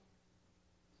candid?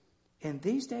 In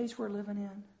these days we're living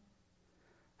in,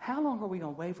 how long are we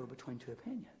going to waver between two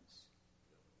opinions?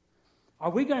 Are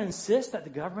we going to insist that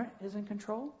the government is in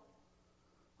control?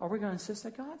 Or are we going to insist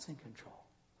that God's in control?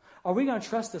 Are we going to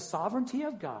trust the sovereignty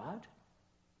of God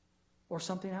or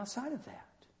something outside of that?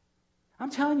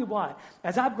 I'm telling you what,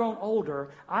 as I've grown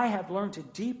older, I have learned to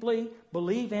deeply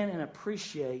believe in and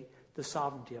appreciate the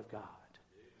sovereignty of God.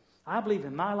 I believe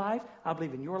in my life, I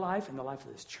believe in your life, and the life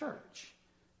of this church,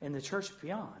 and the church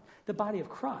beyond, the body of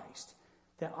Christ,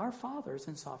 that our Father is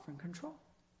in sovereign control.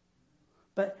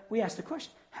 But we ask the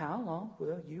question, how long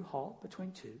will you halt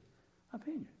between two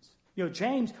opinions? You know,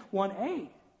 James 1:8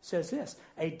 says this,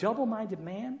 a double-minded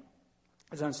man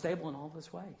is unstable in all of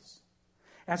his ways.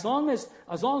 As long as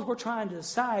we're trying to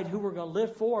decide who we're going to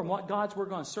live for and what gods we're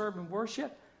going to serve and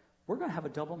worship, we're going to have a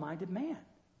double-minded man.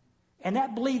 And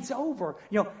that bleeds over.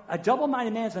 You know, a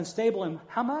double-minded man is unstable in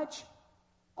how much?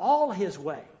 All his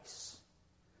ways.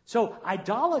 So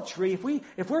idolatry,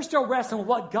 if we're still wrestling with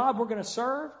what God we're going to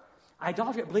serve,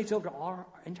 idolatry bleeds over to our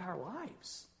entire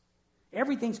lives.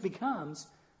 Everything becomes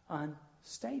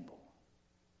unstable.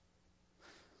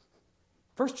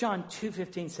 1 John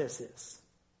 2:15 says this.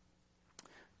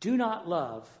 Do not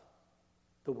love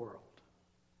the world.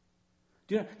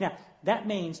 Now, that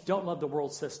means don't love the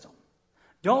world system.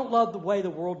 Don't love the way the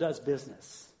world does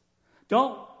business.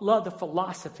 Don't love the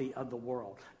philosophy of the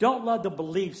world. Don't love the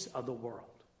beliefs of the world.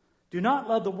 Do not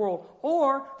love the world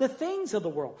or the things of the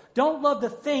world. Don't love the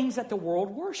things that the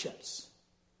world worships.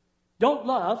 Don't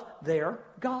love their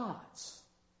gods.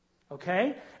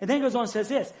 Okay? And then it goes on and says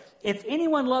this. If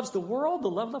anyone loves the world,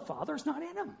 the love of the Father is not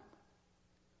in him.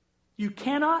 You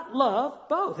cannot love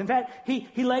both. In fact,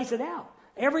 he lays it out.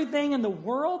 Everything in the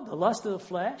world, the lust of the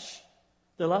flesh,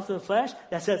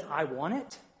 that says, I want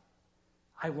it.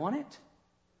 I want it.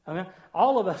 I mean,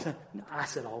 all of us, I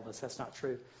said all of us, that's not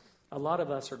true. A lot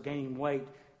of us are gaining weight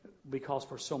because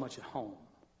we're so much at home.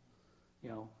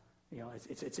 You know,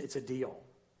 it's a deal.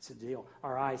 It's a deal.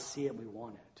 Our eyes see it, we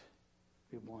want it.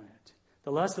 We want it.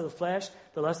 The lust of the flesh,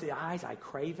 the lust of the eyes, I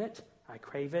crave it. I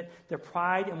crave it. The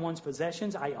pride in one's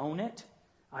possessions, I own it.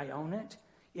 I own it.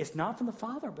 It's not from the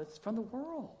Father, but it's from the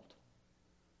world.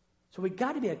 So we've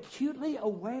got to be acutely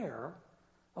aware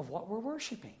of what we're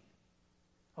worshiping.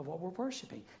 Of what we're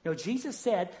worshiping. You know, Jesus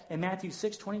said in Matthew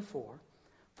 6:24,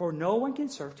 for no one can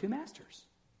serve two masters.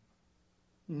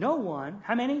 No one.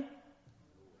 How many?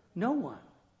 No one.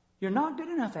 You're not good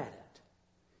enough at it.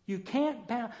 You can't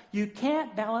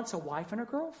balance a wife and a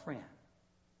girlfriend.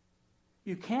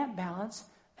 You can't balance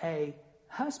a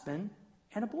husband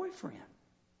and a boyfriend.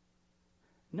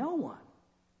 No one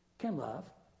can love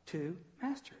two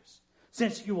masters,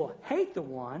 since you will hate the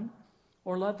one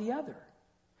or love the other.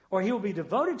 Or he will be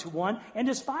devoted to one and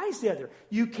despise the other.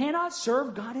 You cannot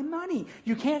serve God and money.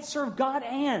 You can't serve God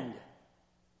and.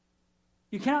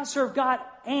 You cannot serve God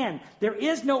and. There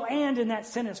is no and in that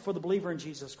sentence for the believer in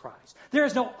Jesus Christ.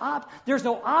 There's no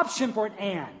option for an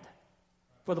and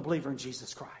for the believer in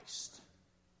Jesus Christ.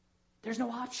 There's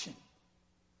no option.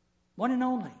 One and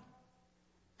only.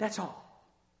 That's all.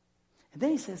 And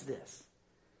then he says this.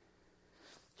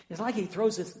 It's like he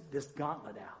throws this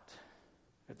gauntlet out,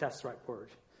 if that's the right word.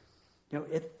 You know,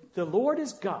 if the Lord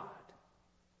is God,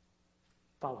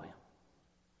 follow him.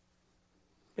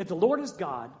 If the Lord is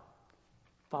God,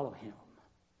 follow him.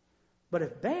 But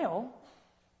if Baal,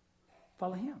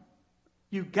 follow him.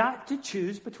 You've got to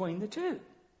choose between the two.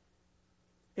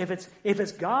 If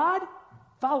it's God,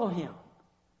 follow him.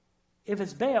 If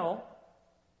it's Baal,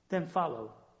 then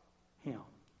follow him.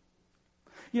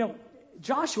 You know,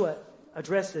 Joshua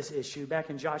addressed this issue back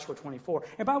in Joshua 24.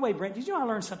 And by the way, Brent, did you know I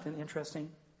learned something interesting?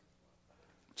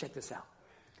 Check this out.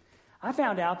 I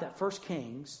found out that 1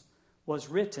 Kings was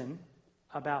written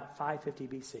about 550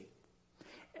 BC.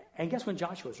 And guess when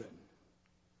Joshua was written?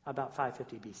 About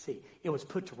 550 BC. It was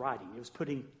put to writing. It was put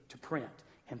to print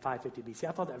in 550 BC.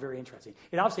 I thought that very interesting.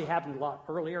 It obviously happened a lot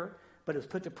earlier, but it was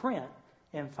put to print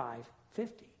in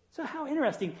 550. So how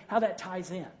interesting how that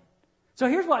ties in. So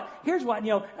here's what,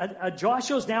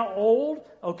 Joshua's now old,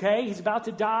 okay? He's about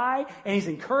to die, and he's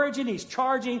encouraging, he's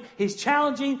charging, he's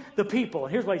challenging the people.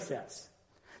 And here's what he says.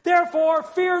 Therefore,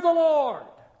 fear the Lord.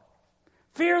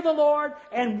 Fear the Lord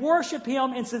and worship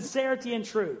him in sincerity and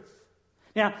truth.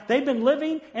 Now, they've been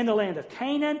living in the land of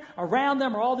Canaan. Around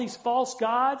them are all these false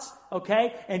gods,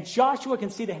 okay? And Joshua can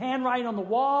see the handwriting on the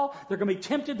wall. They're going to be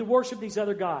tempted to worship these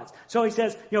other gods. So he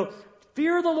says,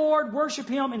 fear the Lord, worship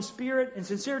him in spirit and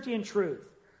sincerity and truth.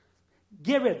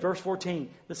 Get rid, verse 14,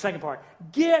 the second part.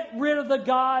 Get rid of the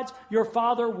gods your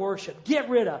father worshiped. Get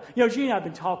rid of. Gene and I have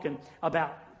been talking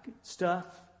about stuff.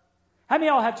 How many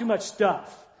of y'all have too much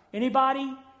stuff?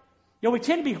 Anybody? We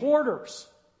tend to be hoarders.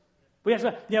 We have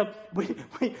to,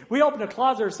 we open a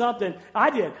closet or something. I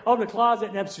did. Open a closet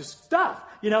and it's just stuff.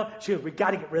 She goes, we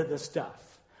got to get rid of this stuff.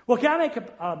 Well, can I make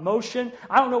a motion?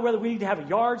 I don't know whether we need to have a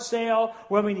yard sale,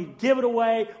 whether we need to give it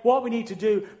away, what we need to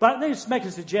do. But let me just make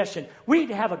a suggestion. We need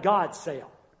to have a God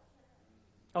sale.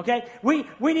 Okay? We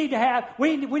need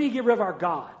to get rid of our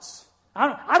gods.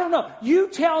 I don't know. You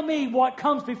tell me what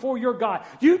comes before your God.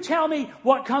 You tell me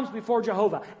what comes before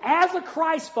Jehovah. As a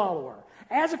Christ follower,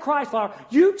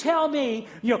 you tell me,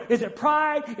 is it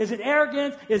pride? Is it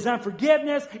arrogance? Is it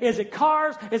unforgiveness? Is it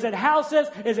cars? Is it houses?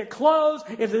 Is it clothes?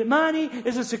 Is it money?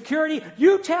 Is it security?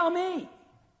 You tell me.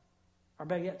 Or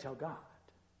better yet, tell God.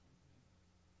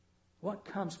 What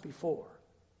comes before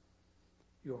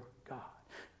your God?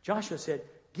 Joshua said,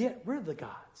 get rid of the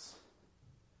gods.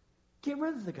 Get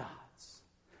rid of the gods.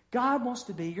 God wants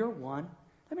to be your one.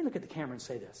 Let me look at the camera and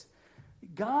say this.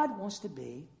 God wants to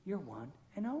be your one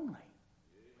and only.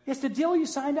 It's the deal you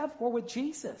signed up for with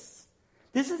Jesus.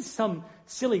 This isn't some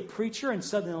silly preacher in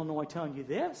Southern Illinois telling you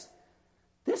this.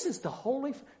 This is the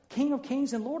holy King of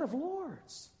Kings and Lord of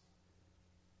Lords.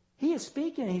 He is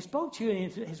speaking and he spoke to you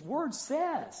and his word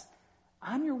says,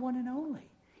 I'm your one and only.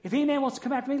 If any man wants to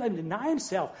come after me, let him deny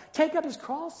himself, take up his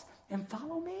cross and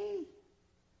follow me.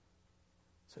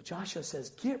 So Joshua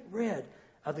says, get rid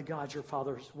of the gods your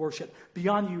fathers worshiped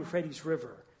beyond the Euphrates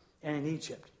River and in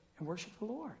Egypt and worship the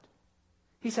Lord.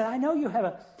 He said, I know you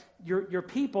have your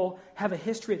people have a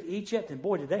history of Egypt, and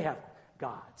boy, did they have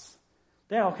gods.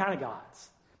 They had all kind of gods.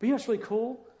 But you know what's really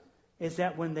cool? Is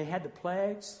that when they had the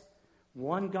plagues,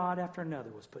 one god after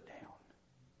another was put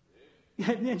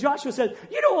down. And Joshua said,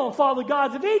 you don't want to follow the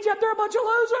gods of Egypt. They're a bunch of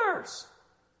losers.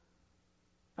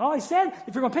 All he said,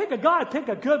 if you're going to pick a god, pick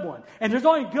a good one. And there's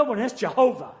only a good one, and it's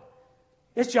Jehovah.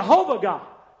 It's Jehovah God.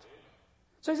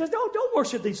 So he says, don't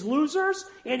worship these losers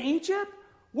in Egypt.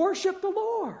 Worship the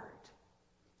Lord.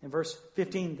 In verse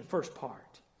 15, the first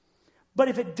part. But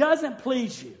if it doesn't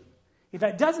please you, if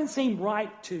it doesn't seem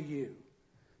right to you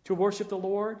to worship the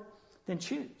Lord, then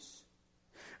choose.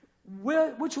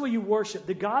 Which will you worship?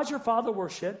 The gods your father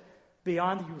worshiped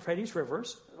beyond the Euphrates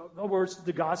rivers. In other words,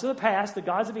 the gods of the past, the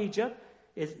gods of Egypt.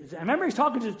 I remember he's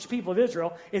talking to the people of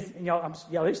Israel. He's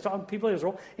talking to people of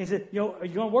Israel. And he said, are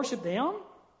you going to worship them?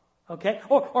 Okay.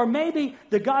 Or maybe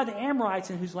the God of the Amorites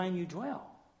in whose land you dwell.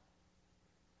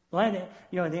 In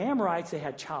the Amorites, they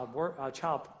had child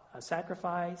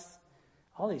sacrifice,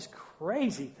 all these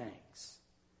crazy things.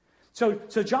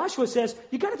 So Joshua says,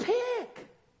 you got to pick.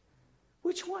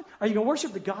 Which one? Are you going to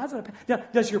worship the gods of the past? Now,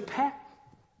 does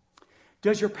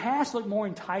your past look more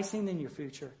enticing than your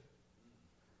future?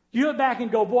 You look back and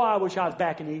go, boy, I wish I was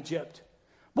back in Egypt.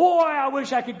 Boy, I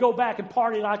wish I could go back and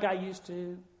party like I used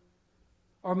to.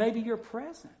 Or maybe your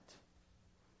present.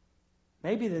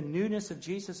 Maybe the newness of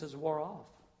Jesus has wore off.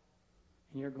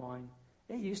 And you're going,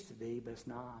 it used to be, but it's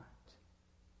not.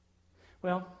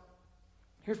 Well,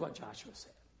 here's what Joshua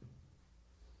said.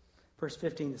 Verse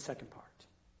 15, the second part.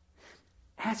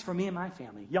 As for me and my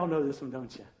family, y'all know this one,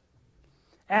 don't you?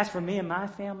 As for me and my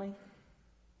family,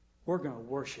 we're going to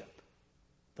worship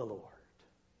the Lord.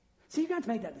 See, you've got to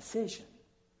make that decision.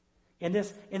 In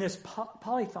this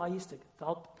polytheistic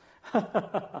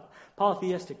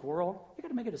world, you've got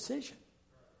to make a decision.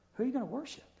 Who are you going to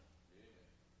worship?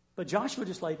 But Joshua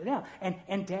just laid it down.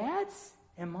 And dads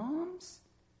and moms,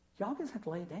 y'all just have to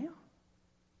lay it down.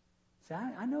 See,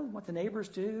 I know what the neighbors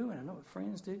do, and I know what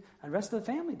friends do, and the rest of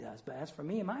the family does. But as for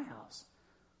me and my house,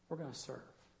 we're going to serve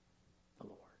the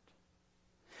Lord.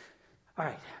 All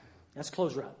right, let's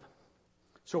close her up.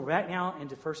 So we're back now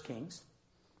into 1 Kings.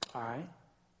 All right.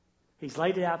 He's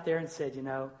laid it out there and said,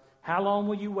 how long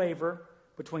will you waver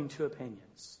between two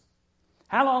opinions?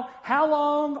 How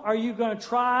long are you going to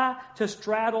try to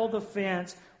straddle the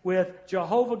fence with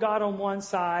Jehovah God on one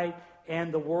side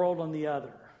and the world on the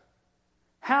other?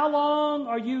 How long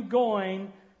are you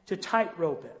going to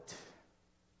tightrope it?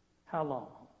 How long?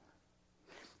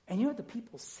 And you know what the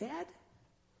people said?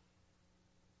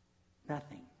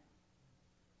 Nothing.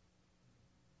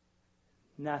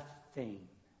 Nothing.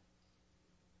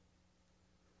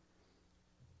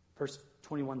 Verse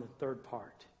 21, the third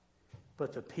part.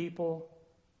 But the people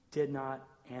did not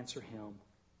answer him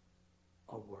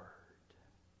a word.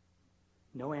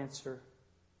 No answer,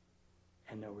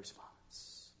 and no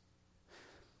response.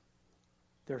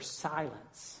 Their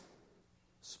silence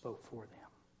spoke for them.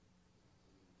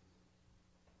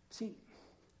 See,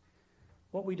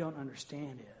 what we don't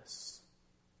understand is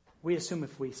we assume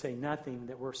if we say nothing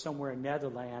that we're somewhere in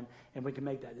Netherlands and we can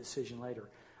make that decision later.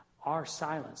 Our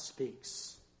silence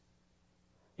speaks.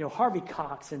 You know, Harvey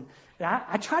Cox, and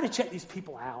I try to check these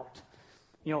people out.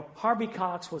 You know, Harvey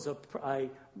Cox was a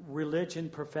religion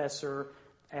professor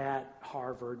at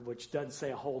Harvard, which doesn't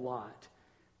say a whole lot,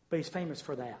 but he's famous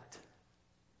for that.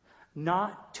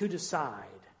 Not to decide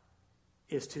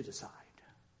is to decide.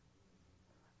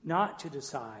 Not to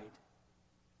decide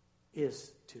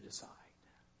is to decide.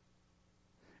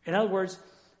 In other words,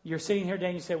 you're sitting here today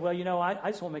and you say, well, you know, I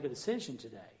just want to make a decision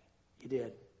today. You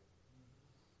did.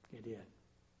 You did.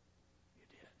 You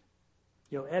did.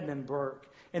 You know, Edmund Burke,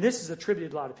 and this is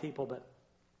attributed to a lot of people, but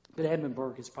Edmund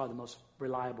Burke is probably the most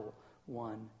reliable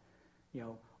one. You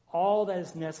know, all that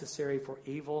is necessary for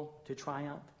evil to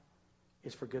triumph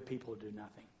is for good people to do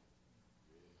nothing.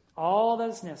 All that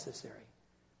is necessary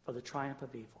for the triumph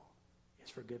of evil is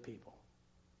for good people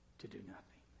to do nothing.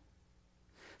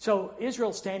 So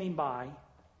Israel's standing by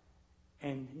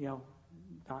and, you know,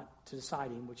 not to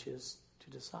deciding, which is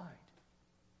to decide.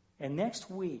 And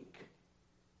next week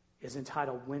is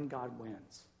entitled When God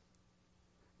Wins.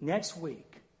 Next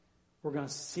week, we're going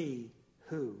to see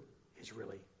who is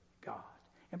really God.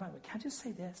 And by the way, can I just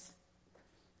say this?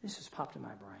 This just popped in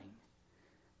my brain.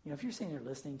 You know, if you're sitting there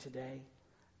listening today,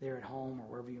 there at home or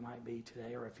wherever you might be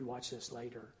today, or if you watch this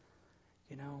later,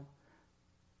 you know,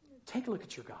 take a look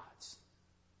at your gods.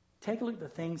 Take a look at the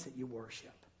things that you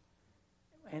worship.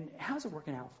 And how's it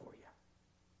working out for you?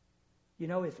 You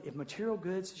know, if material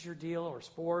goods is your deal, or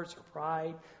sports, or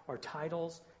pride, or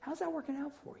titles, how's that working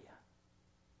out for you?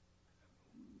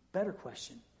 Better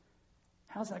question,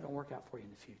 how's that going to work out for you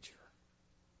in the future?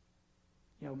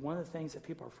 You know, one of the things that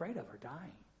people are afraid of are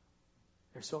dying.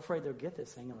 They're so afraid they'll get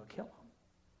this thing and it'll kill them.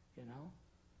 You know?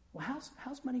 Well,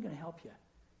 how's money going to help you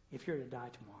if you're to die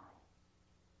tomorrow?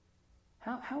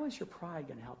 How is your pride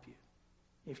going to help you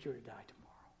if you're to die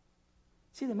tomorrow?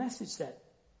 See, the message that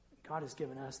God has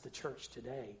given us, the church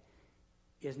today,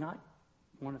 is not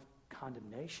one of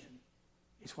condemnation.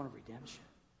 It's one of redemption.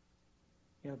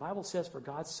 You know, the Bible says, for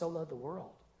God so loved the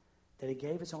world that he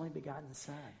gave his only begotten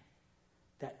Son,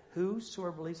 that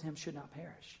whosoever believes in him should not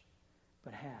perish,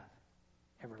 but have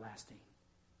everlasting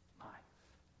life.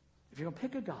 If you're going to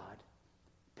pick a God,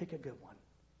 pick a good one.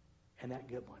 And that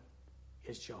good one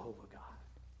is Jehovah God,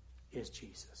 is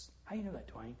Jesus. How do you know that,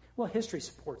 Dwayne? Well, history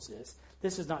supports this.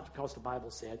 This is not because the Bible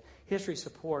said. History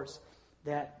supports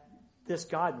that this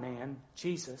God-man,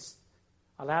 Jesus,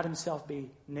 allowed himself to be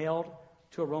nailed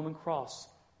to a Roman cross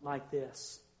like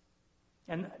this.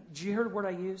 And did you hear the word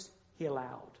I used? He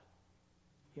allowed.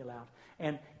 He allowed.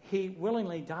 And he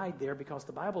willingly died there because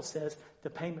the Bible says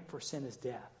the payment for sin is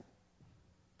death.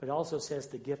 But it also says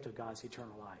the gift of God's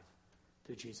eternal life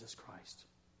through Jesus Christ,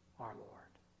 our Lord.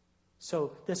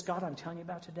 So this God I'm telling you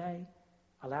about today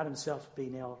allowed himself to be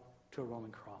nailed to a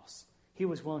Roman cross. He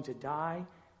was willing to die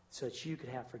so that you could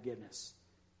have forgiveness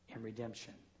and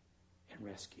redemption and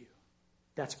rescue.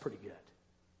 That's pretty good.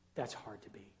 That's hard to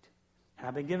beat. And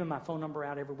I've been giving my phone number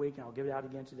out every week, and I'll give it out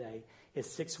again today.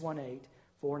 It's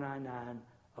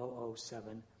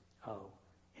 618-499-0070.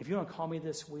 If you want to call me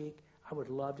this week, I would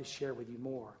love to share with you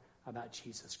more about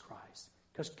Jesus Christ.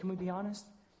 Because can we be honest?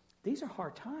 These are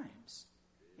hard times.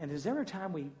 And is there a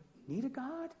time we need a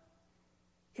God?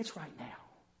 It's right now.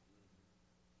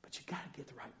 But you got to get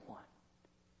the right one.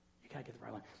 You got to get the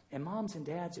right one. And moms and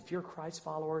dads, if you're Christ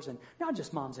followers, and not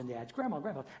just moms and dads, grandma,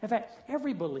 grandpa, in fact,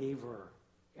 every believer,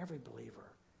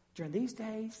 during these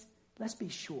days, let's be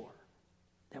sure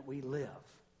that we live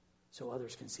so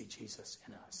others can see Jesus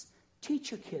in us.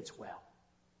 Teach your kids well.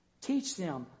 Teach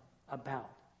them about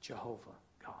Jehovah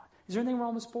God. Is there anything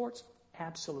wrong with sports?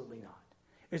 Absolutely not.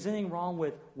 Is there anything wrong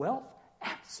with wealth?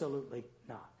 Absolutely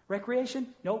not.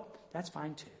 Recreation? Nope, that's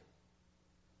fine too.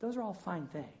 Those are all fine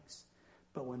things.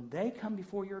 But when they come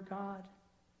before your God,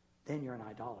 then you're an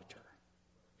idolater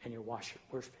and you're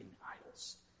worshiping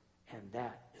idols. And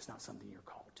that is not something you're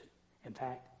called to. In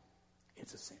fact,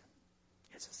 it's a sin.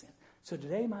 It's a sin. So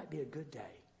today might be a good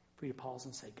day for you to pause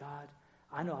and say, God,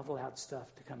 I know I've allowed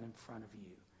stuff to come in front of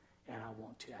you, and I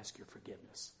want to ask your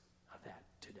forgiveness of that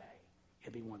today.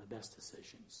 It'd be one of the best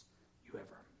decisions you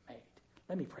ever made.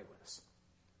 Let me pray with us.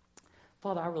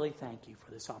 Father, I really thank you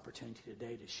for this opportunity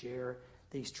today to share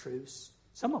these truths.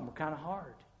 Some of them are kind of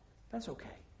hard. That's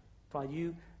okay. Father,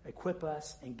 you equip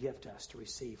us and gift us to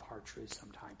receive hard truths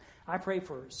sometime. I pray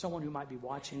for someone who might be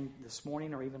watching this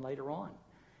morning or even later on.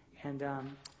 And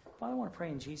Father, I want to pray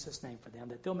in Jesus' name for them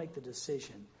that they'll make the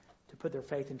decision to put their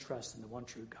faith and trust in the one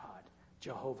true God,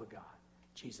 Jehovah God,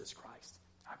 Jesus Christ.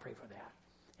 I pray for that.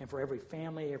 And for every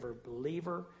family, every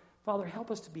believer, Father,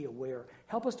 help us to be aware.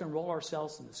 Help us to enroll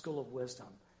ourselves in the school of wisdom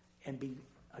and be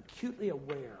acutely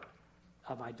aware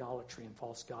of idolatry and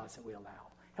false gods that we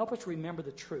allow. Help us to remember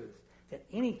the truth that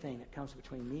anything that comes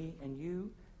between me and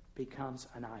you becomes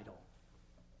an idol.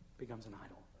 Becomes an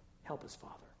idol. Help us,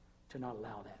 Father, to not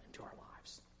allow that into our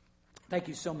lives. Thank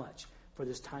you so much for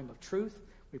this time of truth.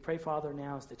 We pray, Father,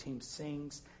 now as the team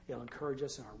sings, it'll encourage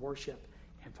us in our worship.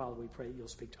 And, Father, we pray you'll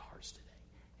speak to hearts today.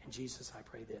 And, Jesus, I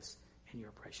pray this in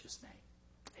your precious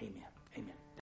name. Amen. Amen.